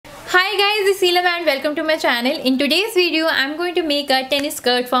Hi guys, this is Neelam and welcome to my channel. In today's video, I'm going to make a tennis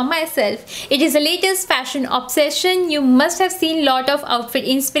skirt for myself. It is the latest fashion obsession. You must have seen lot of outfit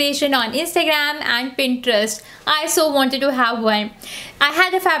inspiration on Instagram and Pinterest. I so wanted to have one. I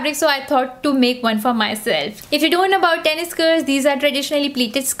had the fabric, so I thought to make one for myself. If you don't know about tennis skirts, these are traditionally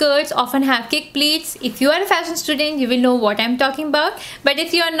pleated skirts, often have kick pleats. If you are a fashion student, you will know what I'm talking about. But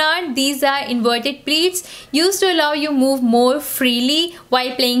if you are not, these are inverted pleats used to allow you move more freely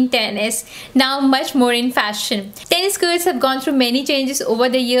while playing tennis. Now much more in fashion. Tennis skirts have gone through many changes over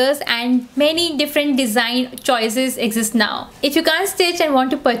the years and many different design choices exist now. If you can't stitch and want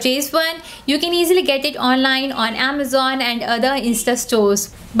to purchase one, you can easily get it online on Amazon and other Insta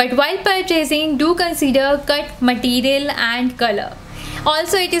stores. But while purchasing, do consider cut material and color.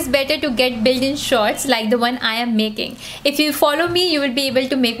 Also, it is better to get built-in shorts like the one I am making. If you follow me, you will be able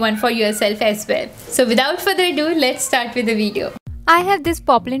to make one for yourself as well. So without further ado, let's start with the video. I have this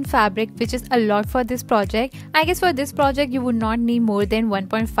poplin fabric which is a lot for this project. I guess for this project you would not need more than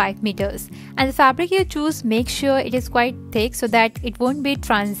 1.5 meters. And the fabric you choose, make sure it is quite thick so that it won't be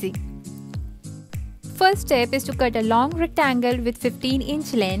transy. First step is to cut a long rectangle with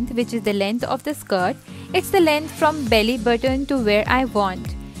 15-inch length, which is the length of the skirt. It's the length from belly button to where I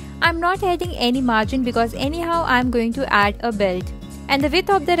want. I'm not adding any margin because anyhow I'm going to add a belt. And the width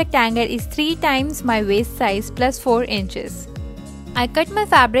of the rectangle is 3 times my waist size plus 4 inches. I cut my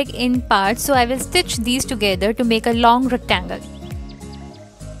fabric in parts, so I will stitch these together to make a long rectangle.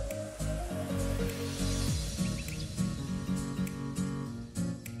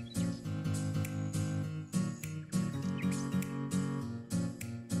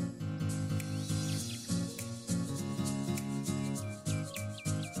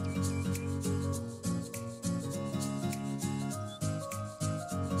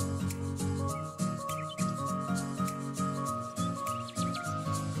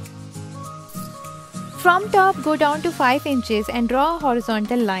 From top, go down to 5 inches and draw a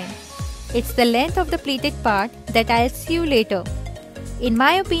horizontal line. It's the length of the pleated part that I'll see you later. In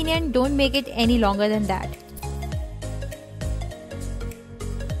my opinion, don't make it any longer than that.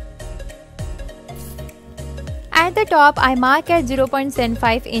 At the top, I mark at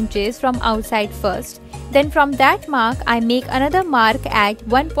 0.75 inches from outside first. Then from that mark, I make another mark at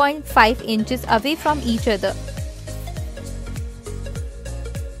 1.5 inches away from each other.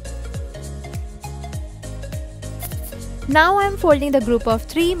 Now I am folding the group of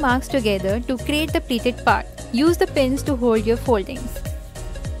 3 marks together to create the pleated part. Use the pins to hold your foldings.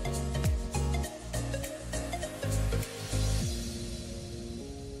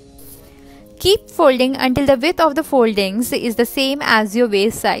 Keep folding until the width of the foldings is the same as your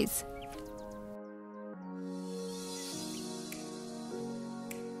waist size.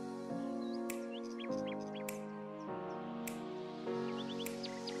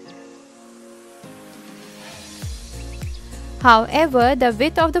 However, the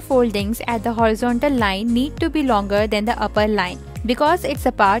width of the foldings at the horizontal line need to be longer than the upper line because it's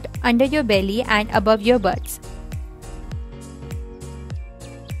a part under your belly and above your butts.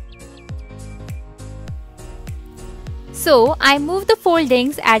 So, I move the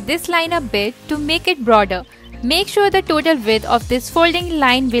foldings at this line a bit to make it broader. Make sure the total width of this folding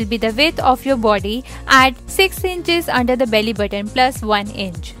line will be the width of your body at 6 inches under the belly button plus 1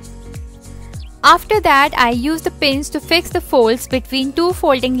 inch. After that, I use the pins to fix the folds between 2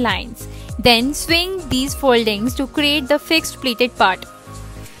 folding lines. Then swing these foldings to create the fixed pleated part.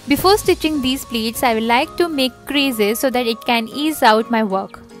 Before stitching these pleats, I will like to make creases so that it can ease out my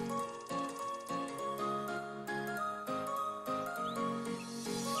work.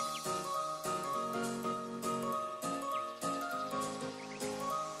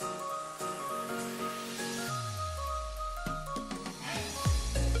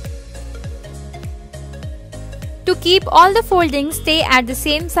 To keep all the foldings stay at the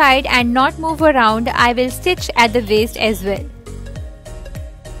same side and not move around, I will stitch at the waist as well.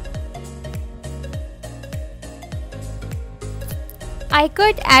 I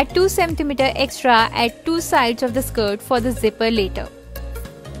cut at 2 cm extra at 2 sides of the skirt for the zipper later.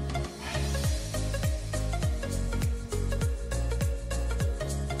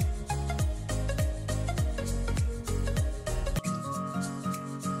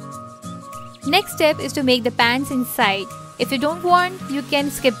 Next step is to make the pants inside. If you don't want, you can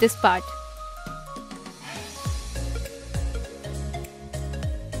skip this part.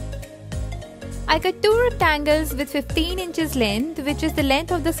 I cut 2 rectangles with 15 inches length, which is the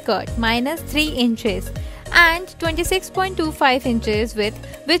length of the skirt, minus 3 inches, and 26.25 inches width,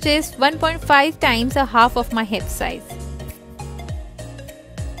 which is 1.5 times a half of my hip size.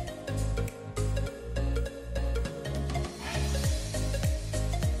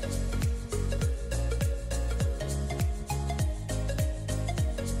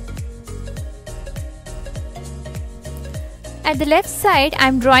 At the left side, I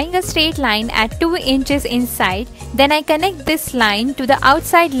am drawing a straight line at 2 inches inside. Then I connect this line to the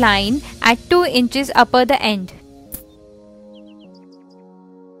outside line at 2 inches upper the end.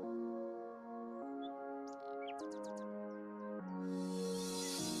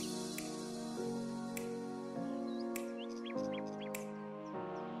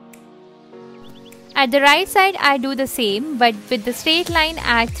 At the right side, I do the same but with the straight line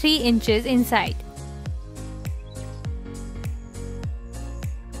at 3 inches inside.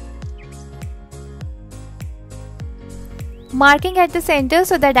 Marking at the center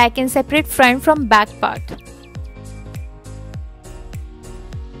so that I can separate front from back part.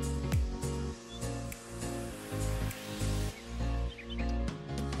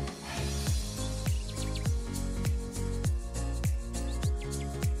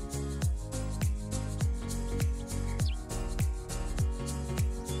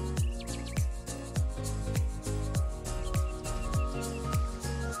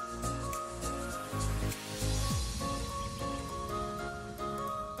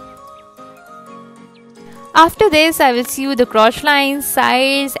 After this, I will sew the cross lines,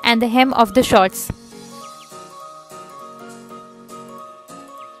 sides and the hem of the shorts.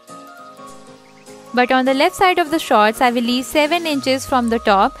 But on the left side of the shorts, I will leave 7 inches from the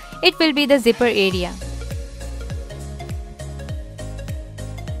top. It will be the zipper area.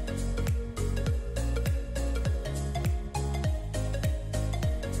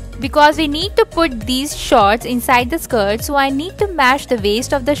 Because we need to put these shorts inside the skirt, so I need to match the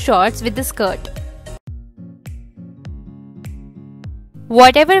waist of the shorts with the skirt.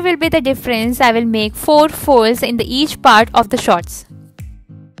 Whatever will be the difference, I will make 4 folds in each part of the shorts.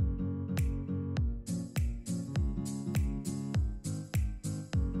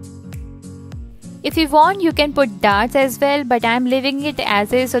 If you want, you can put darts as well, but I am leaving it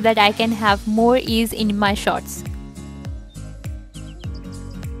as is so that I can have more ease in my shorts.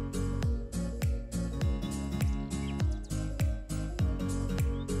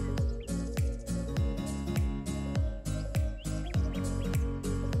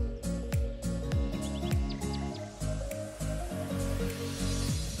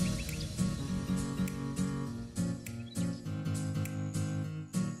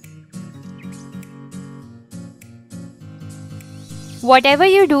 Whatever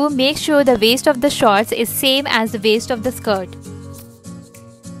you do, make sure the waist of the shorts is same as the waist of the skirt.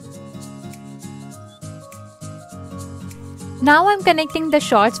 Now I am connecting the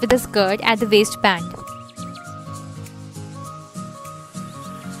shorts with the skirt at the waistband.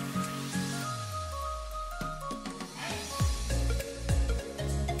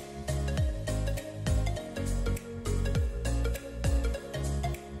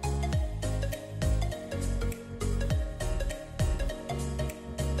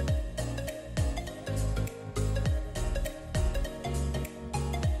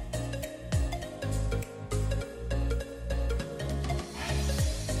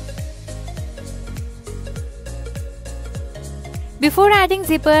 Before adding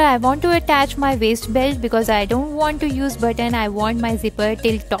zipper, I want to attach my waist belt because I don't want to use button, I want my zipper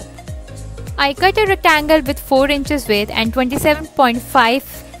till top. I cut a rectangle with 4 inches width and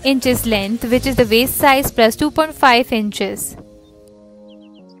 27.5 inches length, which is the waist size plus 2.5 inches.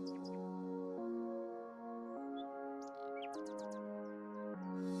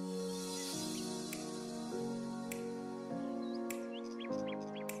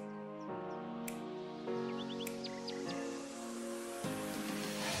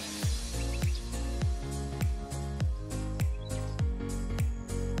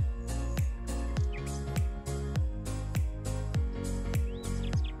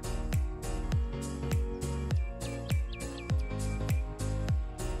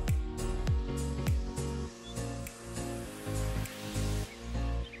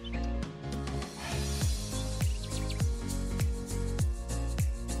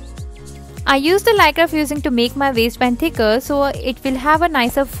 I use the lycra fusing to make my waistband thicker so it will have a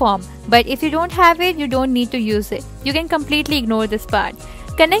nicer form. But if you don't have it, you don't need to use it. You can completely ignore this part.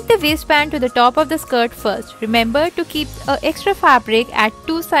 Connect the waistband to the top of the skirt first. Remember to keep extra fabric at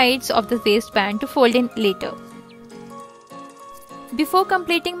 2 sides of the waistband to fold in later. Before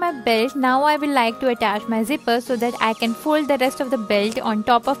completing my belt, now I will like to attach my zipper so that I can fold the rest of the belt on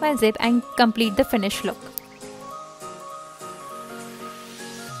top of my zip and complete the finished look.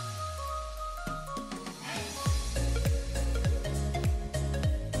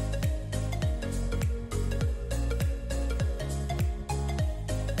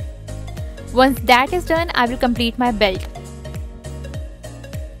 Once that is done, I will complete my belt.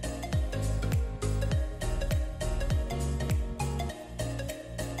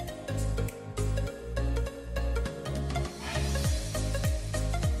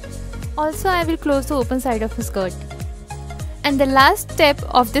 Also, I will close the open side of the skirt. And the last step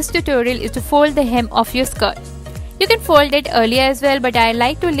of this tutorial is to fold the hem of your skirt. You can fold it earlier as well, but I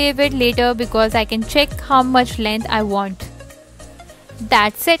like to leave it later because I can check how much length I want.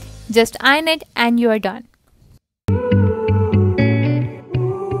 That's it. Just iron it and you are done.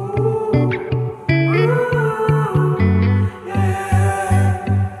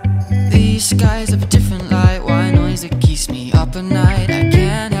 These skies have a different light. Why noise that keeps me up at night? I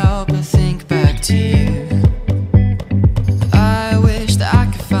can't help but think back to you. I wish that I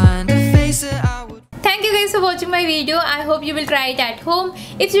could find a face that I would. Thank you guys for watching my video. I hope you will try it at home.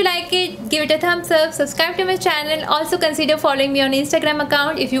 If you like it, give it a thumbs up, subscribe to my channel. Also consider following me on Instagram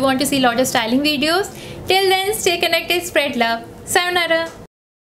account if you want to see a lot of styling videos. Till then, stay connected, spread love. Sayonara.